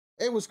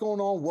Hey, what's going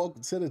on?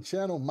 Welcome to the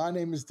channel. My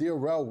name is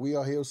DaReal. We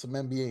are here with some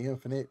NBA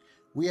Infinite.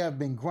 We have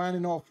been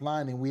grinding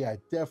offline and we have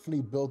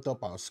definitely built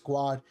up our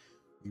squad.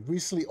 We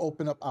recently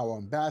opened up our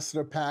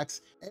ambassador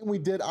packs and we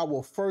did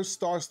our first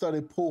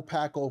star-studded pool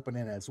pack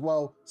opening as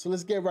well. So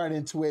let's get right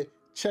into it.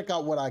 Check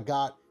out what I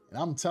got. And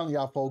I'm telling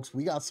y'all folks,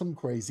 we got some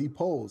crazy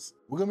pulls.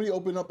 We're gonna be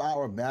opening up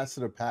our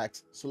ambassador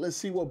packs. So let's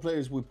see what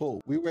players we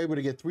pull. We were able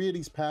to get 3 of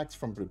these packs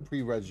from the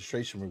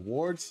pre-registration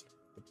rewards.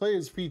 The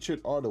players featured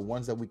are the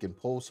ones that we can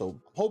pull, so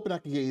I'm hoping I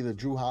can get either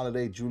Drew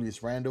Holiday,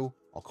 Julius Randle,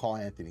 or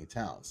Karl-Anthony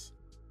Towns.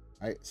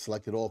 All right,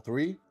 selected all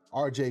 3.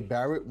 RJ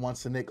Barrett,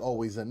 once a Knick,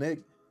 always a Knick.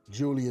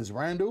 Julius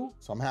Randle,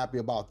 so I'm happy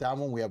about that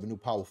one. We have a new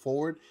power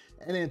forward.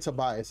 And then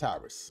Tobias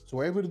Harris. So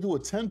we're able to do a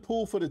 10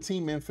 pull for the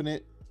Team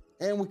Infinite,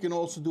 and we can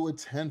also do a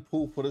 10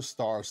 pull for the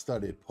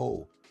star-studded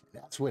pull.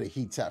 And that's where the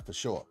heat's at for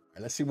sure.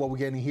 And let's see what we're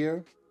getting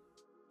here.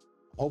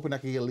 I'm hoping I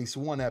can get at least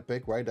 1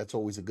 epic, right? That's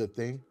always a good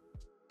thing.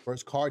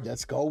 First card,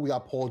 let's go. We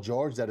got Paul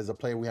George. That is a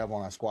player we have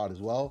on our squad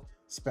as well.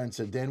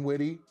 Spencer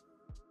Dinwiddie.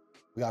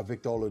 We got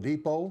Victor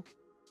Oladipo.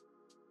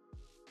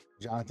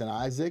 Jonathan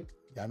Isaac.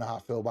 Y'all know how I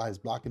feel about his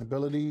blocking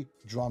ability.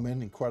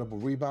 Drummond, incredible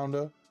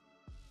rebounder.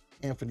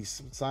 Anthony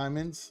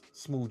Simons,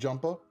 smooth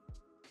jumper.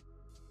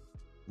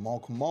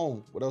 Come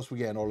on. What else we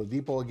getting?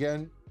 Oladipo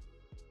again.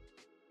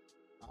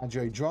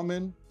 Andre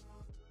Drummond.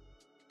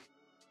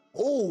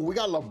 Oh, we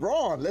got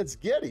LeBron. Let's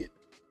get it.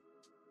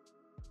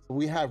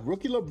 We have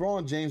rookie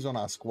LeBron James on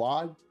our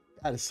squad.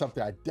 That is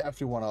something I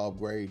definitely want to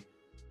upgrade.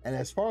 And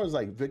as far as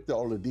like Victor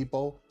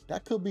Oladipo,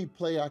 that could be a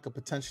player I could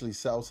potentially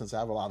sell since I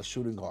have a lot of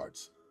shooting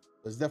guards.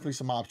 There's definitely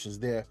some options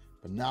there.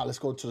 But now let's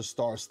go to the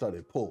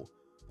star-studded pull.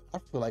 I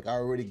feel like I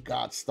already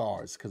got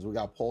stars because we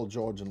got Paul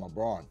George and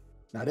LeBron.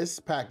 Now this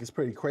pack is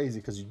pretty crazy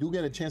because you do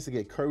get a chance to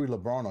get Curry,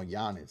 LeBron, or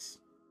Giannis.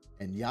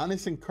 And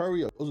Giannis and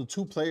Curry, those are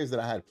 2 players that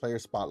I had player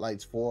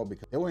spotlights for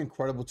because they were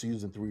incredible to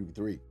use in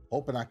 3v3.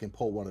 Hoping I can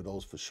pull one of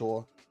those for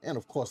sure. And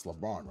of course,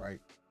 LeBron, right?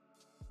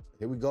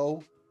 Here we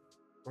go.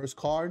 First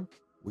card.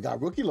 We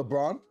got rookie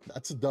LeBron.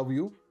 That's a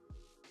W.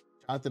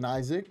 Jonathan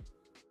Isaac.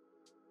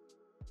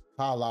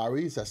 Kyle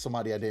Lowry. That's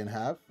somebody I didn't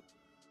have.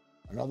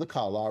 Another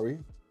Kyle Lowry.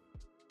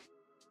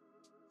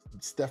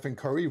 Stephen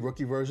Curry,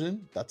 rookie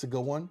version. That's a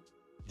good one.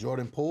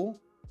 Jordan Poole.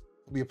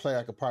 Could be a player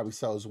I could probably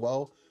sell as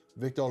well.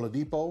 Victor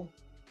Oladipo.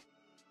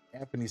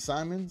 Anthony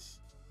Simons,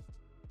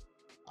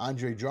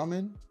 Andre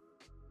Drummond.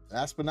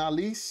 Last but not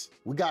least,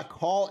 we got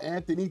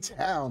Karl-Anthony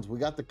Towns. We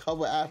got the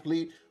cover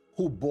athlete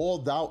who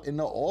balled out in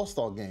the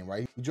All-Star game,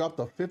 right? He dropped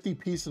a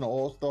 50-piece in the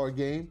All-Star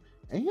game,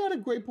 and he had a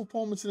great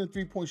performance in the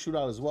 3-point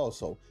shootout as well.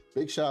 So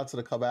big shout out to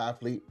the cover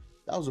athlete.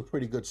 That was a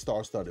pretty good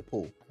star-studded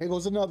pull. Here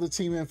goes another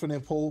Team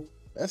Infinite pull.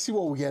 Let's see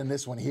what we get in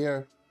this one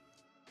here.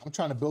 I'm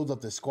trying to build up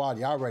this squad.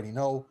 You already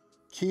know.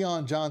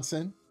 Keon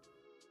Johnson,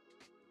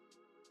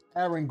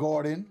 Aaron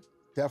Gordon.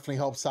 Definitely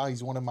helps out.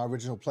 He's one of my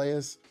original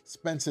players.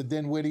 Spencer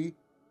Dinwiddie.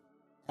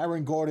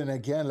 Aaron Gordon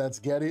again. Let's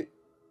get it.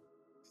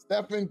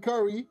 Stephen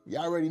Curry. You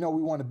already know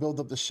we want to build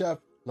up the chef.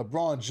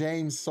 LeBron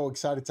James. So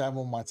excited to have him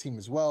on my team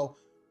as well.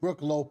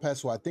 Brook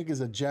Lopez, who I think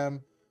is a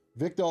gem.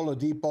 Victor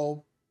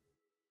Oladipo.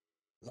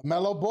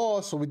 LaMelo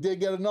Ball. So we did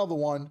get another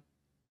one.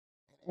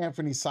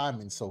 Anthony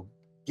Simons. So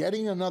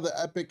getting another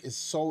epic is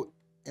so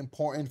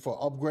important for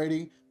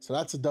upgrading. So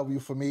that's a W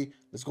for me.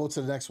 Let's go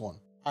to the next one.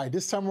 All right,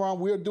 this time around,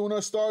 we are doing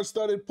our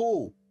star-studded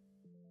pool.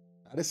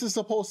 Now, this is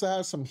supposed to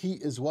have some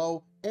heat as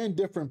well and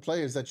different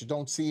players that you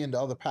don't see in the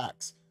other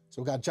packs.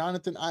 So we got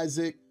Jonathan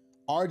Isaac,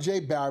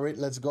 RJ Barrett,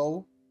 let's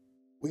go.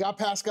 We got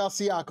Pascal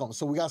Siakam,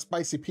 so we got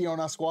Spicy P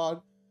on our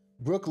squad.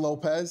 Brook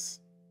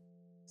Lopez.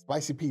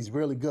 Spicy P is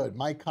really good.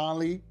 Mike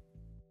Conley,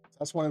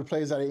 that's one of the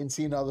players that I didn't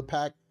see in the other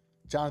pack.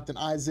 Jonathan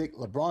Isaac,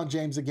 LeBron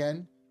James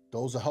again.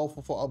 Those are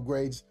helpful for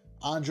upgrades.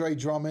 Andre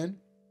Drummond.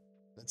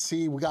 Let's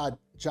see, we got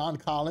John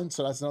Collins,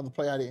 so that's another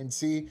player I didn't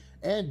see.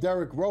 And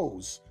Derrick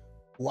Rose,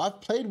 who I've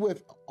played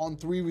with on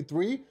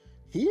 3v3.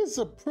 He is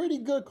a pretty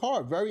good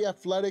card, very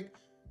athletic,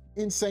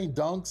 insane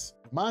dunks.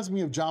 Reminds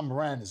me of John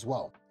Moran as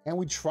well. And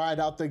we tried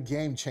out the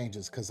game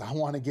changes because I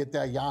want to get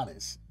that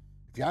Giannis.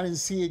 If y'all didn't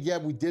see it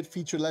yet, we did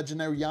feature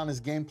legendary Giannis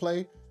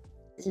gameplay.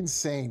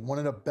 Insane, one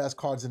of the best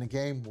cards in the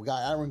game. We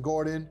got Aaron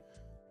Gordon,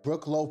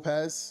 Brook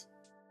Lopez.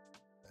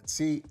 Let's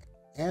see,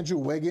 Andrew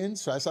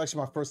Wiggins. So that's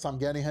actually my first time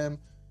getting him.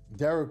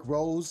 Derrick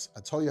Rose,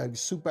 I told you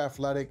he's super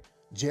athletic.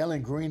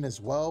 Jalen Green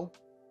as well.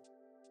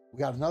 We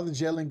got another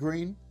Jalen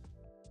Green.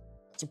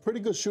 It's a pretty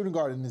good shooting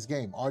guard in this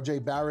game.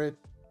 RJ Barrett,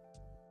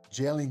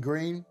 Jalen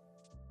Green,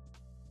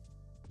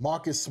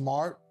 Marcus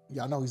Smart.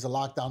 Y'all know he's a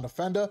lockdown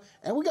defender.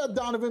 And we got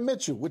Donovan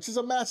Mitchell, which is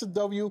a massive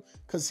W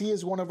because he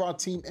is one of our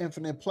Team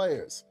Infinite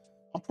players.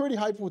 I'm pretty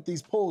hyped with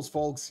these pulls,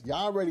 folks.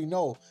 Y'all already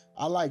know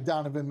I like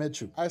Donovan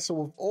Mitchell. All right, so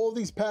with all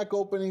these pack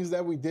openings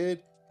that we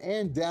did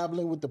and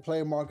dabbling with the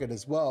player market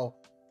as well,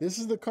 this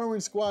is the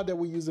current squad that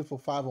we're using for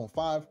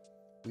 5-on-5.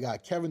 We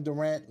got Kevin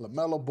Durant,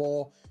 LaMelo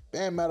Ball,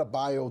 Bam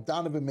Adebayo,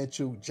 Donovan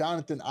Mitchell,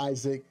 Jonathan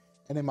Isaac,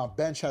 and then my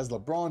bench has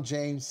LeBron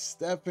James,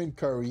 Stephen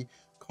Curry,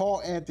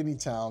 Karl-Anthony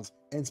Towns,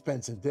 and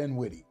Spencer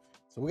Dinwiddie.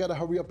 So we got to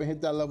hurry up and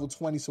hit that level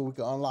 20 so we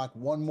can unlock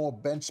one more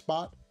bench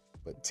spot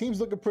But team's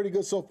looking pretty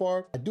good so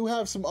far. I do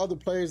have some other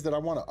players that I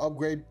want to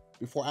upgrade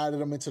before adding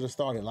them into the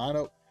starting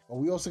lineup. But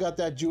we also got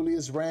that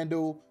Julius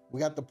Randle. We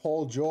got the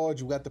Paul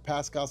George. We got the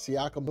Pascal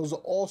Siakam. Those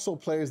are also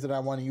players that I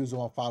want to use on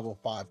my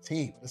 5-on-5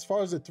 team. As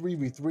far as the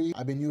 3v3,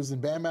 I've been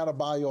using Bam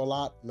Adebayo a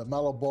lot,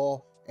 LaMelo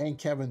Ball, and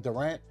Kevin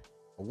Durant.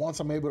 But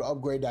once I'm able to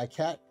upgrade that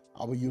cat,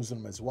 I'll be using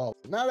them as well.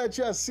 Now that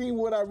y'all seen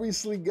what I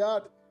recently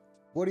got,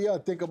 what do y'all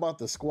think about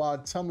the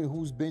squad? Tell me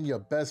who's been your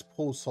best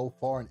pull so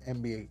far in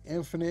NBA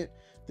Infinite.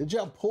 Did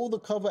y'all pull the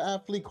cover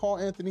athlete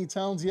Karl-Anthony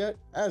Towns yet?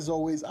 As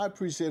always, I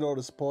appreciate all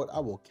the support. I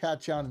will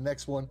catch y'all in the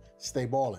next one. Stay ballin'.